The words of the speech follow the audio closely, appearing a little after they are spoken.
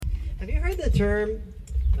Have you heard the term,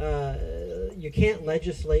 you can't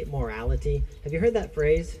legislate morality? Have you heard that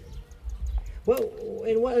phrase?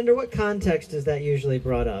 Under what context is that usually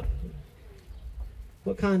brought up?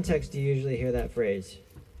 What context do you usually hear that phrase?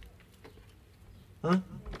 Huh?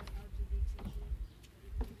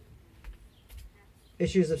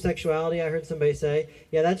 Issues of sexuality, I heard somebody say.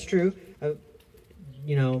 Yeah, that's true.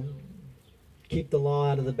 You know, keep the law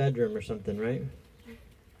out of the bedroom or something, right?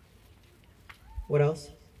 What else?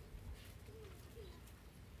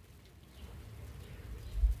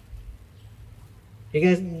 You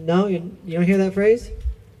guys, no, you don't hear that phrase?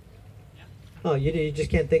 Oh, you do. You just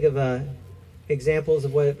can't think of examples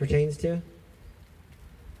of what it pertains to?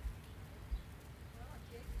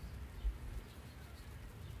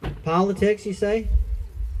 Politics, you say?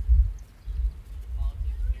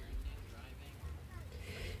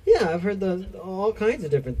 Yeah, I've heard all kinds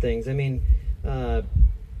of different things. I mean,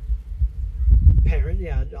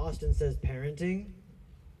 Austin says parenting,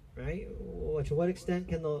 right? To what extent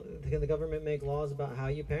can the government make laws about how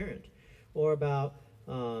you parent, or about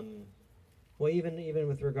even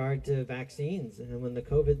with regard to vaccines, and when the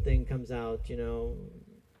COVID thing comes out, can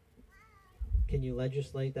you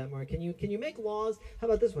legislate that more? Can you make laws? How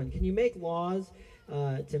about this one? Can you make laws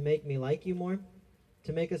to make me like you more?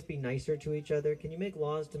 To make us be nicer to each other? Can you make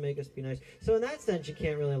laws to make us be nice? So in that sense, you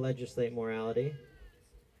can't really legislate morality.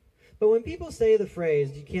 But when people say the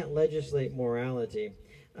phrase, you can't legislate morality,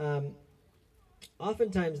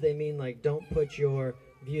 oftentimes they mean like, don't put your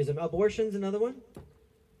views on abortion's another one.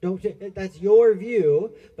 That's your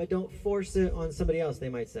view, but don't force it on somebody else, they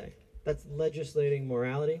might say. That's legislating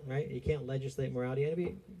morality, right? You can't legislate morality.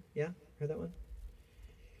 Anybody? Yeah? Heard that one?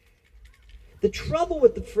 The trouble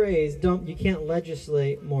with the phrase, you can't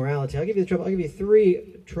legislate morality. I'll give you the trouble. I'll give you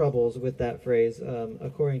 3 troubles with that phrase,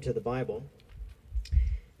 according to the Bible.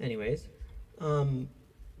 Anyways,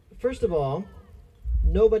 first of all,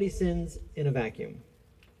 nobody sins in a vacuum.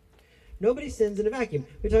 Nobody sins in a vacuum.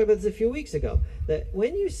 We talked about this a few weeks ago, that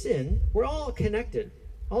when you sin, we're all connected.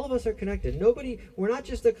 All of us are connected. We're not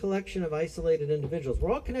just a collection of isolated individuals.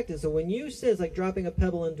 We're all connected. So when you sin, it's like dropping a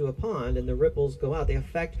pebble into a pond and the ripples go out. They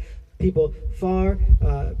affect people far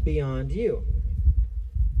beyond you.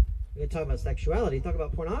 We're going to talk about sexuality, talk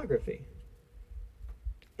about pornography.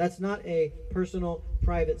 That's not a personal,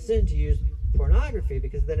 private sin to use pornography,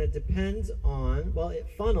 because then it depends on, it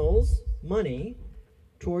funnels money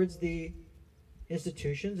towards the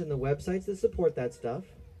institutions and the websites that support that stuff,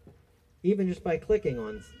 even just by clicking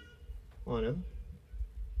on them,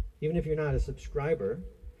 even if you're not a subscriber.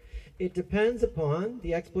 It depends upon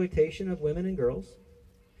the exploitation of women and girls.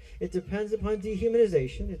 It depends upon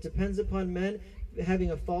dehumanization. It depends upon men having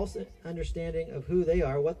a false understanding of who they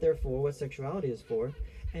are, what they're for, what sexuality is for,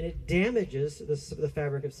 and it damages the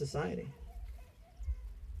fabric of society.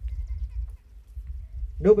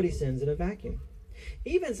 Nobody sins in a vacuum.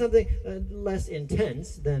 Even something less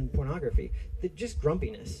intense than pornography, just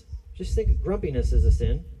grumpiness. Just think of grumpiness as a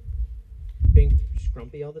sin. Being just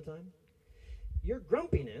grumpy all the time. Your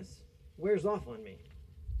grumpiness wears off on me.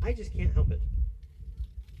 I just can't help it.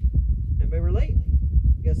 Anybody relate?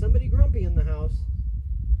 You got somebody grumpy in the house.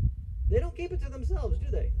 They don't keep it to themselves,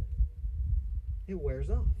 do they? It wears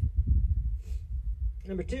off.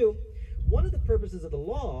 Number 2, one of the purposes of the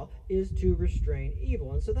law is to restrain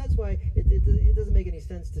evil. And so that's why it doesn't make any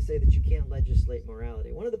sense to say that you can't legislate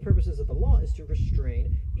morality. One of the purposes of the law is to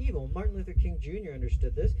restrain evil. Martin Luther King Jr.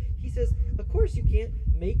 understood this. He says, of course you can't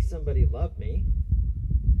make somebody love me.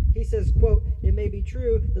 He says, quote, it may be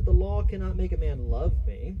true that the law cannot make a man love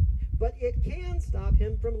me, but it can stop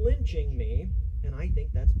him from lynching me, and I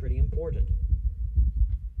think that's pretty important.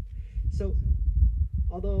 So,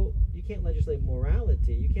 although you can't legislate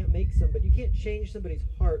morality, you can't change somebody's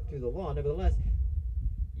heart through the law. Nevertheless,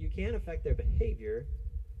 you can affect their behavior,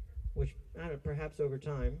 which perhaps over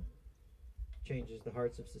time changes the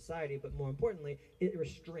hearts of society, but more importantly, it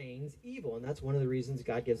restrains evil, and that's one of the reasons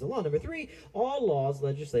God gives the law. Number 3, all laws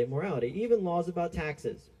legislate morality, even laws about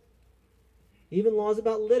taxes, even laws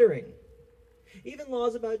about littering, even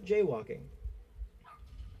laws about jaywalking.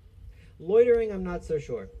 Loitering, I'm not so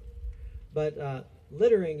sure, but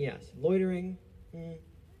littering, yes. Loitering,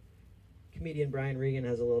 comedian Brian Regan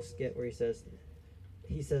has a little skit where he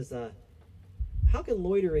says, how can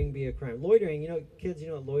loitering be a crime? Loitering, kids, you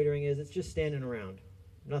know what loitering is? It's just standing around.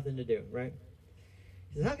 Nothing to do, right?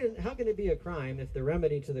 He says, how can it be a crime if the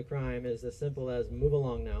remedy to the crime is as simple as move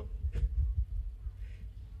along now?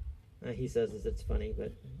 He says it's funny,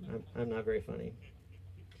 but I'm not very funny.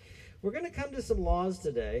 We're going to come to some laws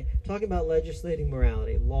today, talking about legislating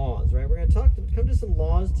morality, laws, right? We're going to come to some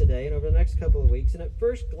laws today and over the next couple of weeks. And at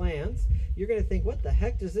first glance, you're going to think, what the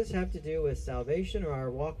heck does this have to do with salvation or our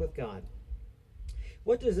walk with God?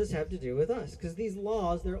 What does this have to do with us? Because these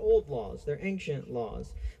laws, they're old laws. They're ancient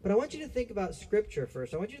laws. But I want you to think about Scripture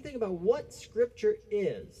first. I want you to think about what Scripture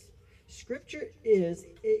is. Scripture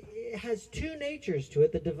it has two natures to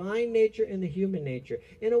it, the divine nature and the human nature.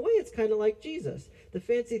 In a way, it's kind of like Jesus. The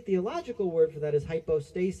fancy theological word for that is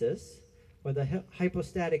hypostasis, or the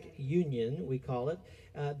hypostatic union, we call it,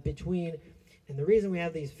 between... And the reason we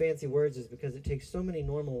have these fancy words is because it takes so many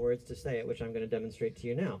normal words to say it, which I'm going to demonstrate to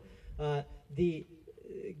you now.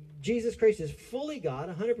 Jesus Christ is fully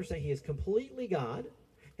God, 100%. He is completely God,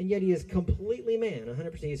 and yet he is completely man,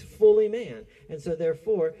 100%. He's fully man. And so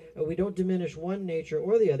therefore, we don't diminish one nature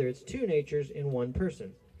or the other. It's two natures in one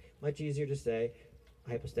person. Much easier to say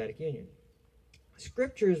hypostatic union.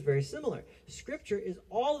 Scripture is very similar. Scripture is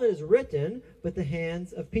all that is written with the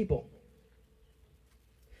hands of people.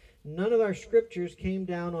 None of our scriptures came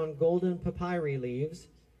down on golden papyri leaves,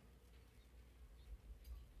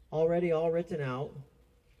 already all written out,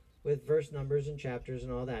 with verse numbers and chapters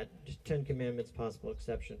and all that. Just 10 Commandments, possible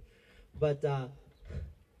exception. But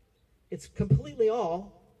it's completely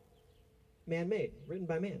all man-made, written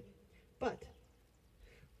by man. But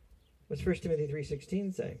what's 1 Timothy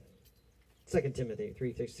 3:16 say? 2 Timothy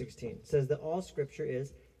 3:16 says that all Scripture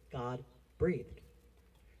is God-breathed.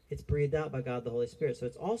 It's breathed out by God the Holy Spirit. So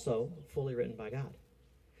it's also fully written by God.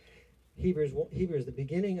 Hebrews, the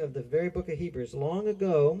beginning of the very book of Hebrews. Long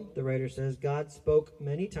ago, the writer says, God spoke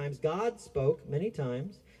many times,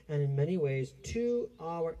 and in many ways to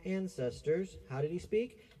our ancestors. How did he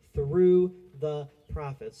speak? Through the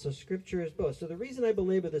prophets. So Scripture is both. So the reason I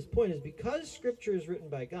belabor this point is because Scripture is written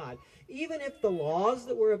by God, even if the laws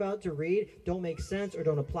that we're about to read don't make sense or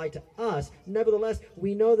don't apply to us, nevertheless,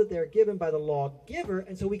 we know that they're given by the lawgiver,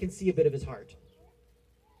 and so we can see a bit of his heart.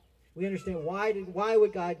 We understand why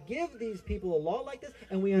would God give these people a law like this,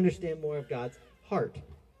 and we understand more of God's heart.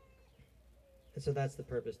 And so that's the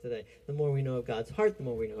purpose today. The more we know of God's heart, the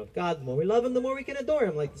more we know of God, the more we love him, the more we can adore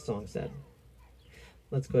him, like the song said.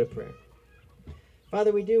 Let's go to prayer.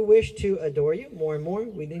 Father, we do wish to adore you more and more.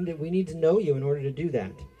 We need to know you in order to do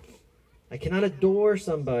that. I cannot adore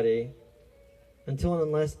somebody until and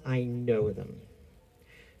unless I know them.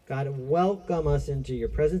 God, welcome us into your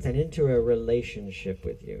presence and into a relationship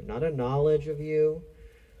with you. Not a knowledge of you,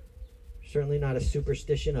 certainly not a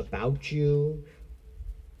superstition about you,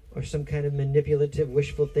 or some kind of manipulative,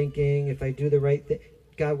 wishful thinking, if I do the right thing.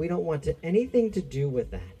 God, we don't want anything to do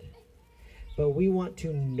with that. But we want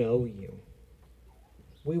to know you.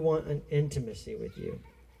 We want an intimacy with you.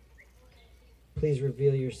 Please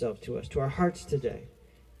reveal yourself to us, to our hearts today.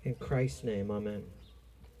 In Christ's name, amen.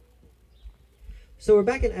 So we're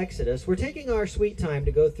back in Exodus. We're taking our sweet time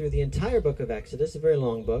to go through the entire book of Exodus, a very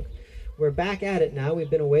long book. We're back at it now. We've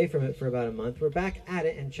been away from it for about a month. We're back at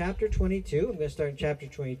it in chapter 22. I'm going to start in chapter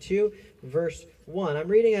 22, verse 1. I'm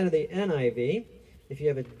reading out of the NIV. If you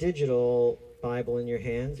have a digital Bible in your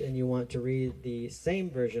hands and you want to read the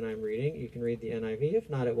same version I'm reading, you can read the NIV.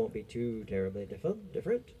 If not, it won't be too terribly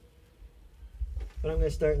different. But I'm going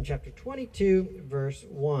to start in chapter 22, verse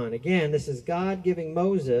 1. Again, this is God giving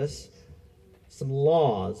Moses some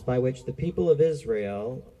laws by which the people of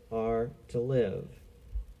Israel are to live.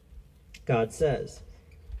 God says,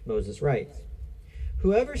 Moses writes,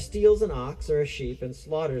 whoever steals an ox or a sheep and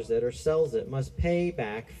slaughters it or sells it must pay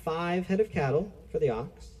back 5 head of cattle for the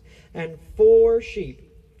ox and 4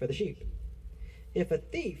 sheep for the sheep. If a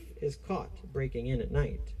thief is caught breaking in at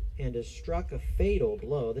night and is struck a fatal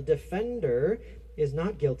blow, the defender is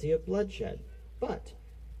not guilty of bloodshed, but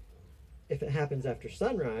if it happens after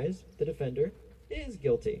sunrise, the defender is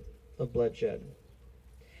guilty of bloodshed.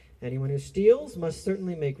 Anyone who steals must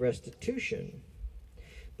certainly make restitution,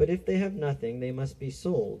 but if they have nothing, they must be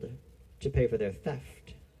sold to pay for their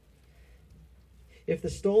theft. If the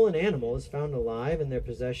stolen animal is found alive in their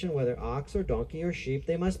possession, whether ox or donkey or sheep,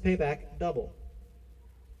 they must pay back double.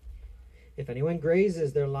 If anyone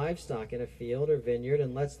grazes their livestock in a field or vineyard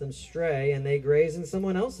and lets them stray, and they graze in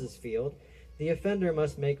someone else's field, the offender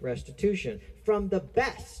must make restitution from the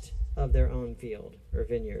best of their own field or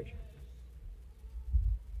vineyard.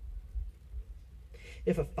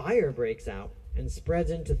 If a fire breaks out and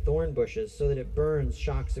spreads into thorn bushes so that it burns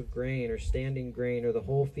shocks of grain or standing grain or the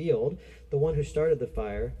whole field, the one who started the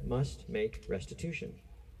fire must make restitution.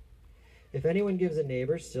 If anyone gives a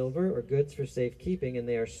neighbor silver or goods for safekeeping and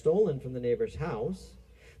they are stolen from the neighbor's house,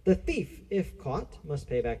 the thief, if caught, must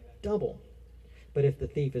pay back double. But if the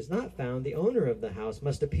thief is not found, the owner of the house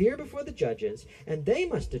must appear before the judges, and they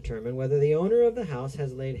must determine whether the owner of the house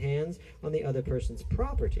has laid hands on the other person's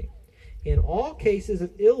property. In all cases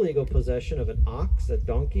of illegal possession of an ox, a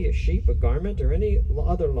donkey, a sheep, a garment, or any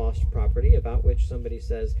other lost property about which somebody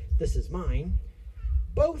says, "This is mine,"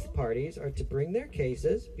 both parties are to bring their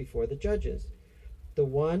cases before the judges. The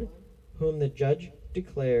one whom the judges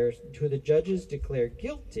declare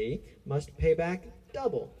guilty must pay back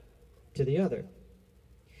double to the other.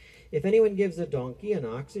 If anyone gives a donkey, an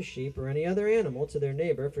ox, a sheep, or any other animal to their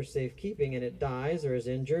neighbor for safekeeping, and it dies or is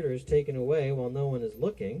injured or is taken away while no one is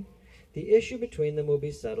looking, the issue between them will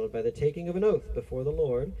be settled by the taking of an oath before the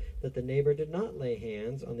Lord that the neighbor did not lay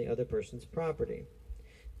hands on the other person's property.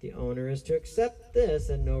 The owner is to accept this,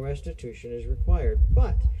 and no restitution is required.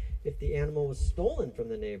 But if the animal was stolen from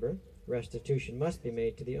the neighbor, restitution must be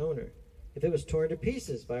made to the owner. If it was torn to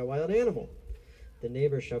pieces by a wild animal, the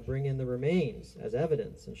neighbor shall bring in the remains as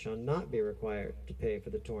evidence and shall not be required to pay for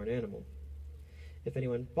the torn animal. If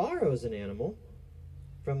anyone borrows an animal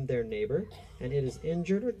from their neighbor, and it is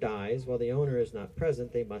injured or dies while the owner is not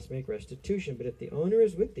present, they must make restitution. But if the owner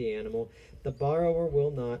is with the animal, the borrower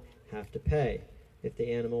will not have to pay. If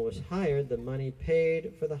the animal was hired, the money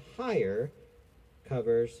paid for the hire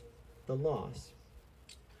covers the loss.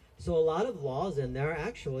 So a lot of laws in there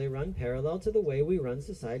actually run parallel to the way we run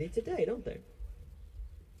society today, don't they?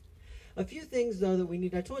 A few things, though, that we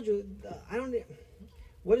need. I told you,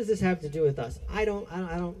 what does this have to do with us? I don't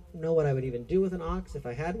know what I would even do with an ox if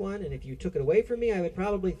I had one, and if you took it away from me, I would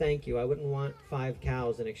probably thank you. I wouldn't want 5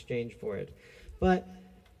 cows in exchange for it. But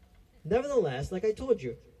nevertheless, like I told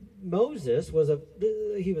you, Moses was a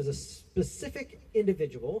specific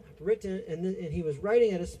individual written, and he was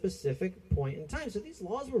writing at a specific point in time. So these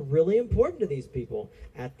laws were really important to these people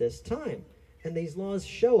at this time, and these laws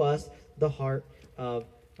show us the heart of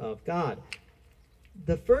God.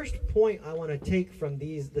 The first point I want to take from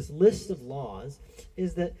this list of laws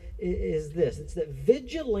is this. It's that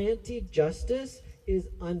vigilante justice is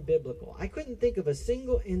unbiblical. I couldn't think of a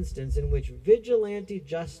single instance in which vigilante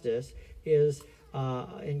justice is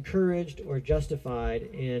encouraged or justified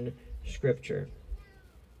in Scripture.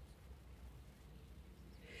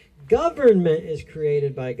 Government is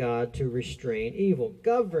created by God to restrain evil.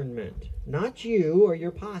 Government, not you or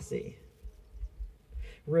your posse.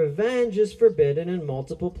 Revenge is forbidden in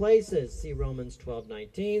multiple places. See Romans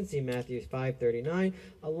 12:19, see Matthew 5:39.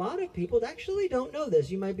 A lot of people actually don't know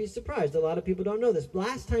this. You might be surprised. A lot of people don't know this.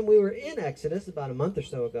 Last time we were in Exodus, about a month or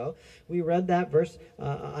so ago, we read that verse,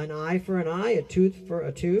 an eye for an eye, a tooth for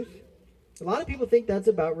a tooth. A lot of people think that's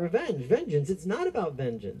about revenge, vengeance. It's not about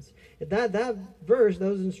vengeance. That verse,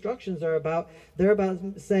 those instructions they're about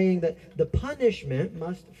saying that the punishment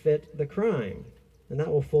must fit the crime. And that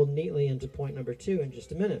will fold neatly into point number 2 in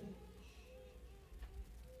just a minute.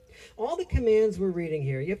 All the commands we're reading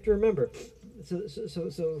here, you have to remember,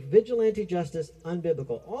 so vigilante justice,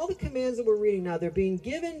 unbiblical. All the commands that we're reading now, they're being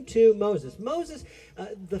given to Moses. Moses,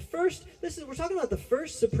 we're talking about the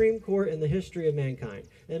first Supreme Court in the history of mankind.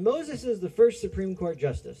 And Moses is the first Supreme Court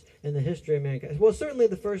justice in the history of mankind. Well, certainly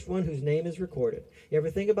the first one whose name is recorded. You ever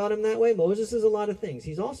think about him that way? Moses is a lot of things.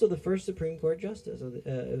 He's also the first Supreme Court justice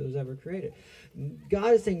that was ever created.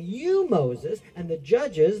 God is saying, you, Moses, and the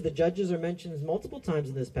judges are mentioned multiple times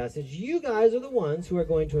in this passage, you guys are the ones who are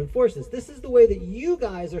going to enforce this. This is the way that you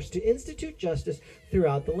guys are to institute justice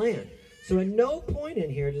throughout the land. So at no point in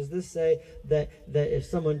here does this say that if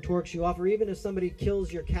someone torques you off, or even if somebody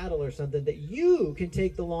kills your cattle or something, that you can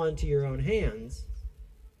take the law into your own hands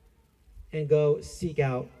and go seek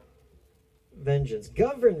out vengeance.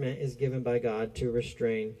 Government is given by God to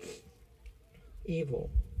restrain evil.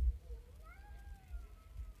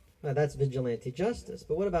 Now, that's vigilante justice.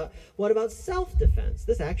 But what about self-defense?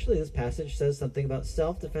 This passage says something about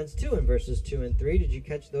self-defense too in verses 2 and 3. Did you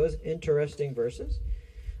catch those interesting verses?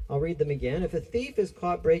 I'll read them again. If a thief is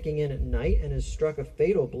caught breaking in at night and is struck a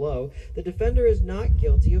fatal blow, the defender is not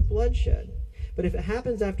guilty of bloodshed. But if it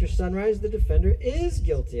happens after sunrise, the defender is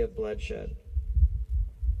guilty of bloodshed.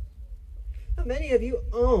 Now, many of you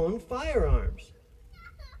own firearms.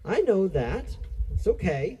 I know that. It's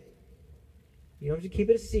okay. You don't have to keep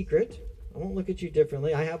it a secret. I won't look at you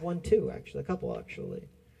differently. I have one too, actually. A couple, actually.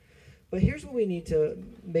 But here's what we need to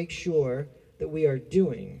make sure that we are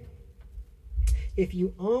doing. If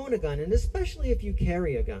you own a gun, and especially if you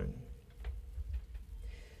carry a gun,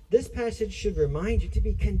 this passage should remind you to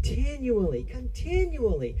be continually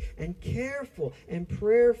and careful and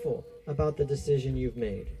prayerful about the decision you've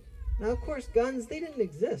made. Now, of course, guns, they didn't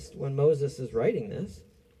exist when Moses is writing this.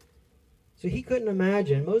 So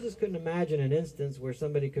Moses couldn't imagine an instance where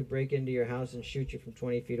somebody could break into your house and shoot you from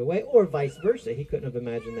 20 feet away, or vice versa. He couldn't have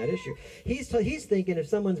imagined that issue. He's thinking if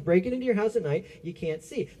someone's breaking into your house at night, you can't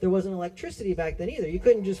see. There wasn't electricity back then either. You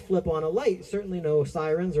couldn't just flip on a light. Certainly no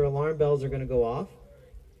sirens or alarm bells are going to go off.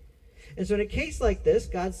 And so in a case like this,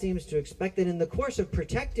 God seems to expect that in the course of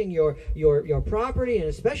protecting your property, and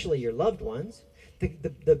especially your loved ones,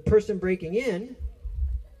 the person breaking in,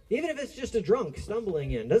 even if it's just a drunk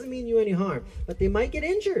stumbling in, doesn't mean you any harm, but they might get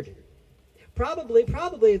injured. Probably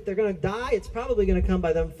if they're going to die, it's probably going to come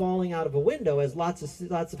by them falling out of a window, as lots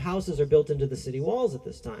of houses are built into the city walls at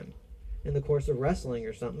this time. In the course of wrestling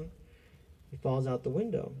or something, he falls out the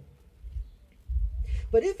window.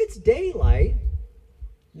 But if it's daylight,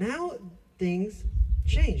 now things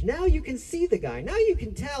change. Now you can see the guy. Now you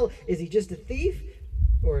can tell, is he just a thief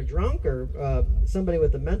or a drunk or somebody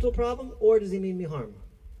with a mental problem, or does he mean me harm?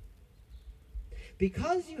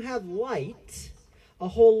 Because you have light, a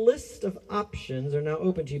whole list of options are now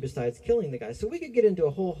open to you besides killing the guy. So we could get into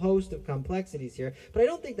a whole host of complexities here, but I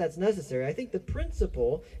don't think that's necessary. I think the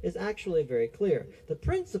principle is actually very clear. The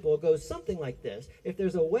principle goes something like this. If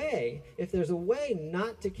there's a way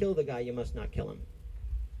not to kill the guy, you must not kill him.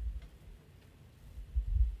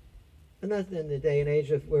 And that's in the day and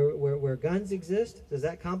age of where guns exist. Does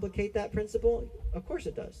that complicate that principle? Of course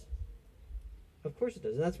it does. Of course it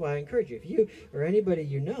does. And that's why I encourage you, if you or anybody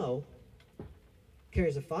you know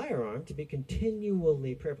carries a firearm, to be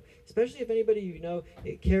continually prayerful. Especially if anybody you know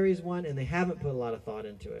carries one and they haven't put a lot of thought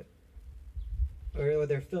into it. Or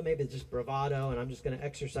they're maybe it's just bravado and I'm just going to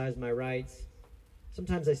exercise my rights.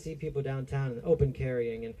 Sometimes I see people downtown and open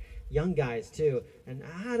carrying, and young guys too. And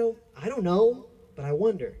I don't know, but I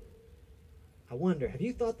wonder, have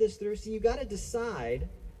you thought this through? See, you got to decide,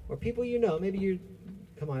 or people you know, maybe you,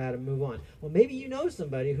 come on, Adam, move on. Well, maybe you know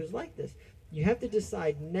somebody who's like this. You have to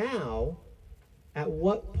decide now at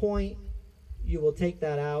what point you will take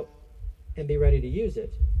that out and be ready to use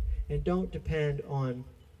it. And don't depend on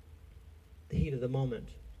the heat of the moment.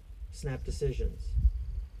 Snap decisions.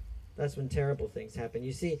 That's when terrible things happen.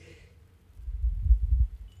 You see,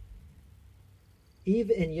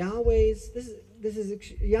 even in Yahweh's,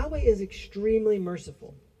 Yahweh is extremely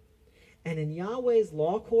merciful. And in Yahweh's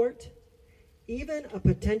law court, even a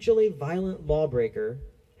potentially violent lawbreaker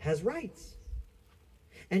has rights.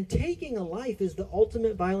 And taking a life is the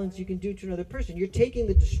ultimate violence you can do to another person. You're taking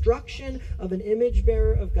the destruction of an image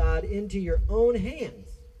bearer of God into your own hands.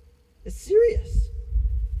 It's serious.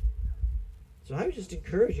 So I would just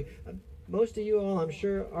encourage you. Most of you all, I'm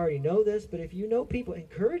sure, already know this, but if you know people,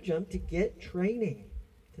 encourage them to get training,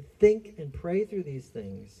 to think and pray through these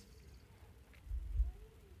things.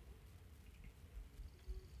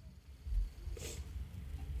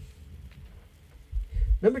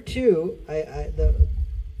 Number two,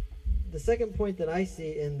 the second point that I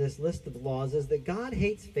see in this list of laws is that God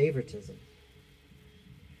hates favoritism.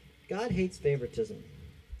 God hates favoritism.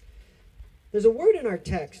 There's a word in our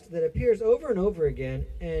text that appears over and over again,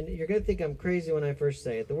 and you're going to think I'm crazy when I first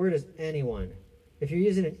say it. The word is anyone. If you're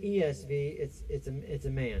using an ESV, it's a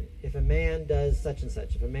man. If a man does such and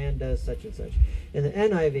such. If a man does such and such. In the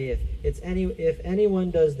NIV, if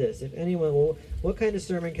anyone does this. If anyone, well, what kind of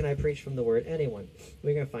sermon can I preach from the word anyone?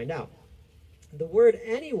 We're going to find out. The word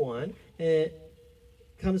anyone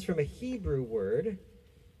comes from a Hebrew word,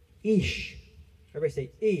 ish. Everybody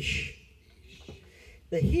say ish.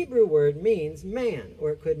 The Hebrew word means man,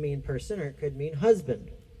 or it could mean person, or it could mean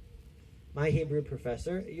husband. My Hebrew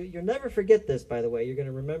professor, you'll never forget this, by the way. You're going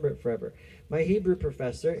to remember it forever. My Hebrew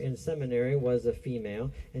professor in seminary was a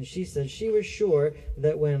female, and she said she was sure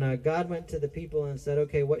that when God went to the people and said,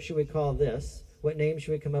 okay, what should we call this? What name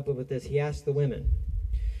should we come up with this? He asked the women,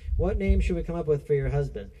 what name should we come up with for your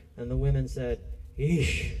husband? And the women said,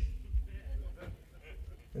 Ish.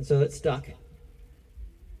 And so it stuck.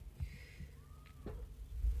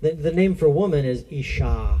 The name for woman is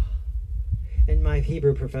Isha. And my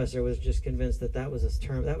Hebrew professor was just convinced that was a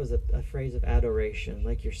term, that was a phrase of adoration,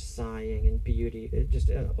 like you're sighing in beauty, just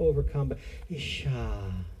overcome by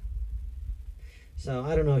Isha. So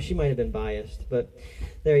I don't know, she might have been biased, but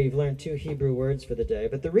there you've learned 2 Hebrew words for the day.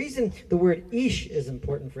 But the reason the word Ish is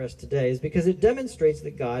important for us today is because it demonstrates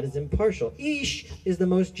that God is impartial. Ish is the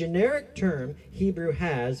most generic term Hebrew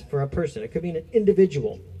has for a person. It could mean an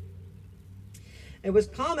individual. It was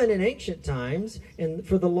common in ancient times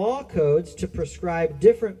for the law codes to prescribe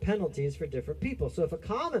different penalties for different people. So if a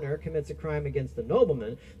commoner commits a crime against a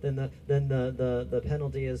nobleman, then the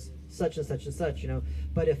penalty is such and such and such, you know.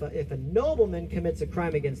 But if a nobleman commits a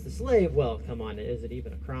crime against a slave, well, come on, is it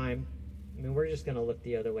even a crime? I mean, we're just going to look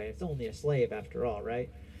the other way. It's only a slave after all,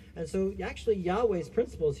 right? And so actually Yahweh's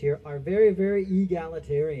principles here are very, very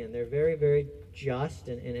egalitarian. They're very, very just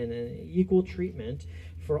and an equal treatment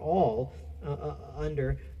for all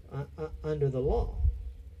under the law.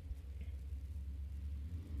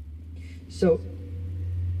 So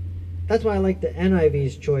that's why I like the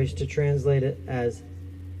NIV's choice to translate it as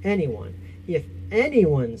anyone. If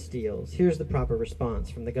anyone steals, here's the proper response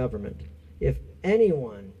from the government. If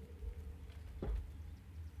anyone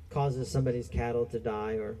causes somebody's cattle to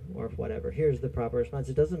die or whatever, here's the proper response.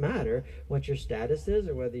 It doesn't matter what your status is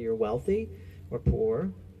or whether you're wealthy or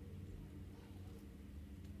poor.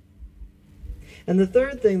 And the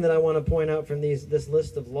third thing that I want to point out from this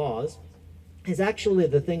list of laws is actually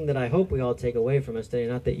the thing that I hope we all take away from us today,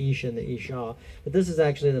 not the Ish and the Isha, but this is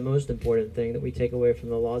actually the most important thing that we take away from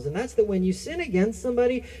the laws, and that's that when you sin against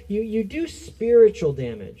somebody, you do spiritual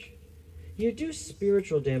damage. You do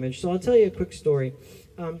spiritual damage. So I'll tell you a quick story.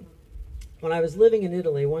 When I was living in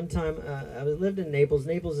Italy, one time, I lived in Naples.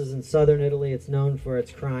 Naples is in southern Italy. It's known for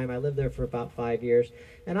its crime. I lived there for about 5 years,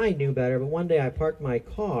 and I knew better, but one day I parked my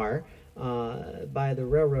car by the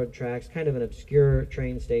railroad tracks, kind of an obscure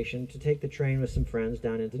train station, to take the train with some friends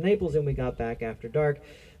down into Naples, and we got back after dark.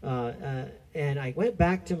 And I went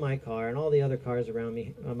back to my car, and all the other cars around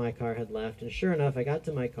me, my car had left. And sure enough, I got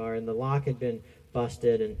to my car, and the lock had been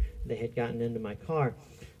busted, and they had gotten into my car.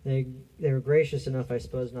 They were gracious enough, I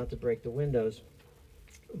suppose, not to break the windows.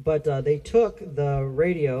 But they took the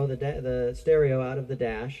radio, the stereo, out of the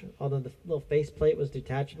dash. Although the little faceplate was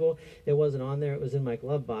detachable, it wasn't on there. It was in my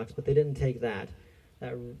glove box, but they didn't take that.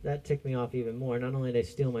 That ticked me off even more. Not only did they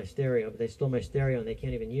steal my stereo, but they stole my stereo and they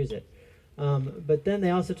can't even use it. But then they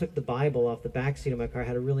also took the Bible off the back seat of my car. It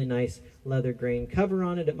had a really nice leather grain cover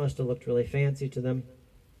on it. It must have looked really fancy to them.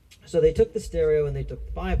 So they took the stereo and they took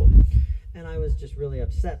the Bible. And I was just really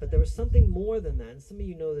upset. But there was something more than that. And some of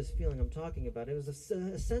you know this feeling I'm talking about. It was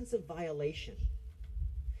a sense of violation.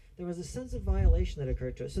 There was a sense of violation that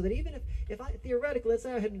occurred to us. So that even if I, theoretically, let's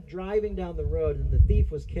say I had been driving down the road and the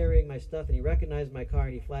thief was carrying my stuff and he recognized my car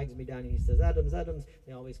and he flags me down and he says, Adams, Adams.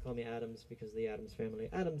 They always call me Adams because of the Adams family.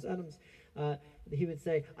 Adams, Adams. He would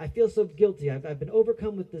say, I feel so guilty. I've been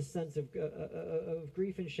overcome with this sense of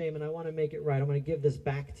grief and shame, and I want to make it right. I want to give this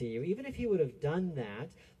back to you. Even if he would have done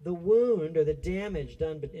that, the wound or the damage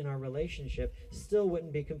done in our relationship still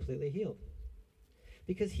wouldn't be completely healed.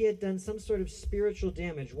 Because he had done some sort of spiritual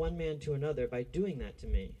damage, one man to another, by doing that to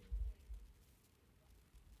me.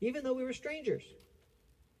 Even though we were strangers.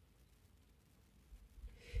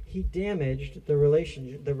 He damaged the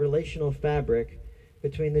relational fabric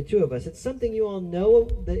between the two of us. It's something you all know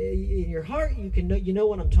that in your heart. You know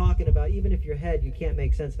what I'm talking about. Even if your head you can't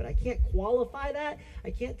make sense of it. I can't qualify that. I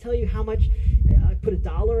can't tell you how much. I put a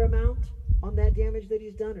dollar amount on that damage that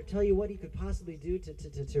he's done, or tell you what he could possibly do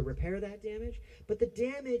to repair that damage. But the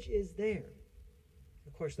damage is there.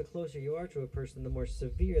 Of course, the closer you are to a person, the more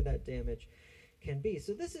severe that damage can be.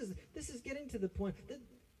 So this is getting to the point.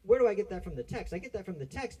 Where do I get that from the text? I get that from the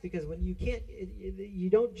text because when you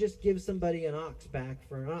don't just give somebody an ox back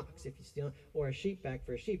for an ox if you steal, or a sheep back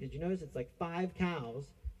for a sheep. Did you notice it's like 5 cows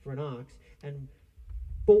for an ox and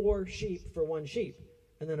 4 sheep for 1 sheep,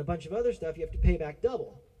 and then a bunch of other stuff you have to pay back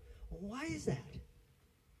double? Why is that?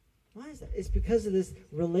 Why is that? It's because of this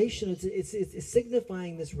relation. It's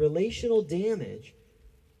signifying this relational damage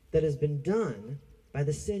that has been done by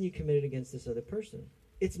the sin you committed against this other person.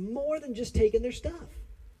 It's more than just taking their stuff.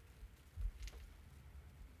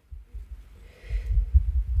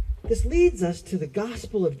 This leads us to the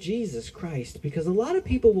gospel of Jesus Christ, because a lot of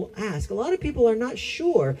people will ask, a lot of people are not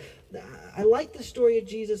sure. I like the story of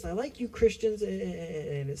Jesus. I like you Christians,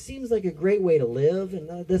 and it seems like a great way to live,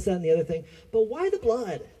 and this, that, and the other thing. But why the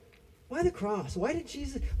blood? Why the cross? Why did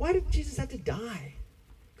Jesus have to die?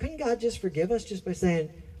 Couldn't God just forgive us just by saying,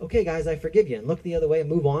 okay, guys, I forgive you, and look the other way and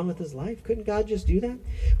move on with his life? Couldn't God just do that?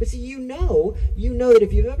 But see, you know that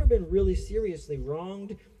if you've ever been really seriously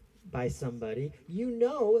wronged by somebody, you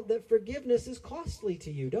know that forgiveness is costly to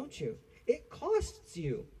you, don't you? It costs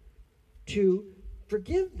you to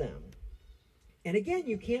forgive them. And again,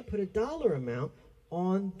 you can't put a dollar amount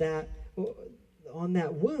on that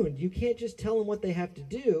wound. You can't just tell them what they have to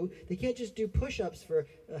do. They can't just do push-ups for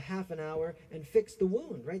a half an hour and fix the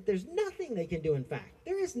wound, right? There's nothing they can do, in fact.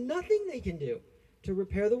 There is nothing they can do to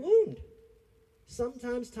repair the wound.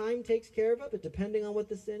 Sometimes time takes care of it, but depending on what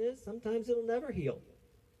the sin is, sometimes it'll never heal.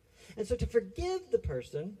 And so to forgive the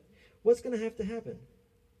person, what's going to have to happen?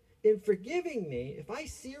 In forgiving me, if I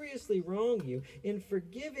seriously wrong you, in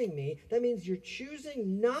forgiving me, that means you're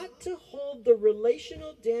choosing not to hold the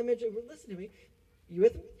relational damage. Listen to me. You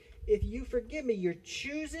with me? If you forgive me, you're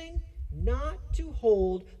choosing not to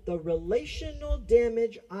hold the relational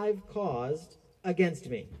damage I've caused against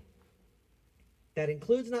me. That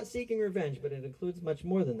includes not seeking revenge, but it includes much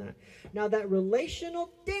more than that. Now, that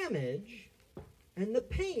relational damage and the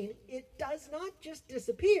pain, it does not just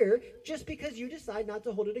disappear just because you decide not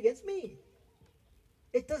to hold it against me.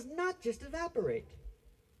 It does not just evaporate.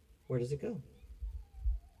 Where does it go?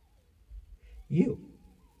 You.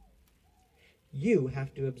 You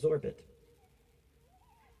have to absorb it.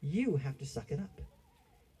 You have to suck it up.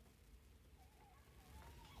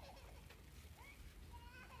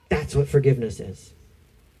 That's what forgiveness is.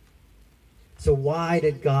 So why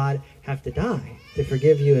did God have to die to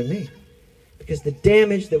forgive you and me? Because the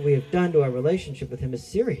damage that we have done to our relationship with him is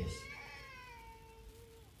serious.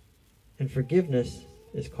 And forgiveness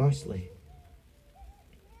is costly.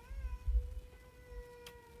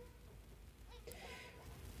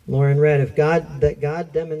 Lauren read, that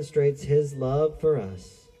God demonstrates his love for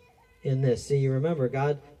us in this. See, you remember,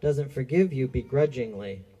 God doesn't forgive you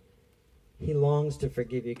begrudgingly. He longs to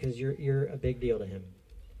forgive you because you're a big deal to him.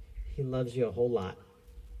 He loves you a whole lot.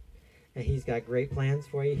 And he's got great plans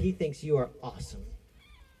for you. He thinks you are awesome.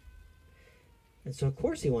 And so, of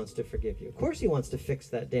course, he wants to forgive you. Of course, he wants to fix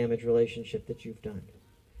that damaged relationship that you've done,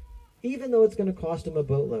 even though it's going to cost him a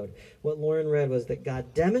boatload. What Lauren read was that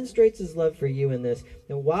God demonstrates his love for you in this,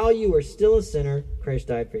 that while you were still a sinner, Christ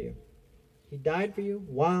died for you. He died for you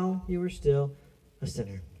while you were still a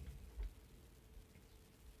sinner.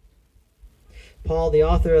 Paul, the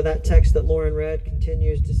author of that text that Lauren read,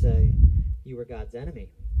 continues to say, you were God's enemy.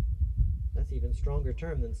 That's an even stronger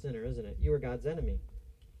term than sinner, isn't it? You were God's enemy.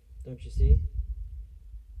 Don't you see?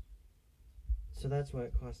 So that's why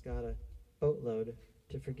it cost God a boatload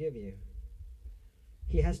to forgive you.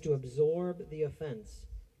 He has to absorb the offense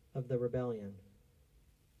of the rebellion.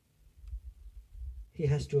 He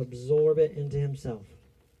has to absorb it into himself.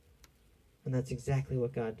 And that's exactly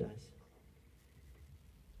what God does.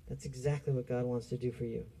 That's exactly what God wants to do for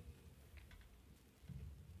you.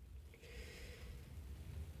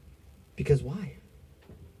 Because why?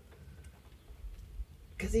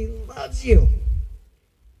 Because he loves you.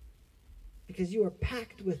 Because you are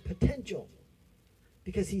packed with potential.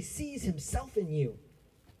 Because he sees himself in you.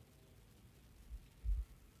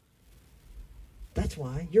 That's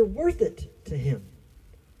why you're worth it to him.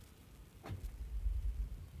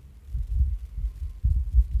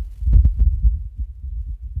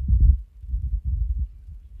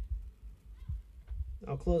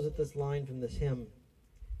 I'll close with this line from this hymn.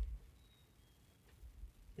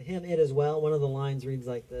 The hymn, It Is Well, one of the lines reads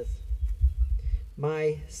like this.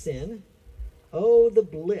 My sin, oh, the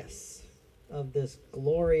bliss of this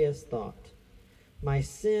glorious thought. My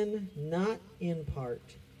sin, not in part,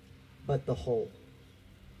 but the whole,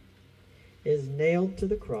 is nailed to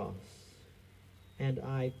the cross, and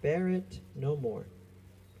I bear it no more.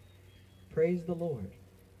 Praise the Lord.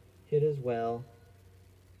 It is well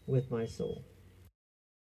with my soul.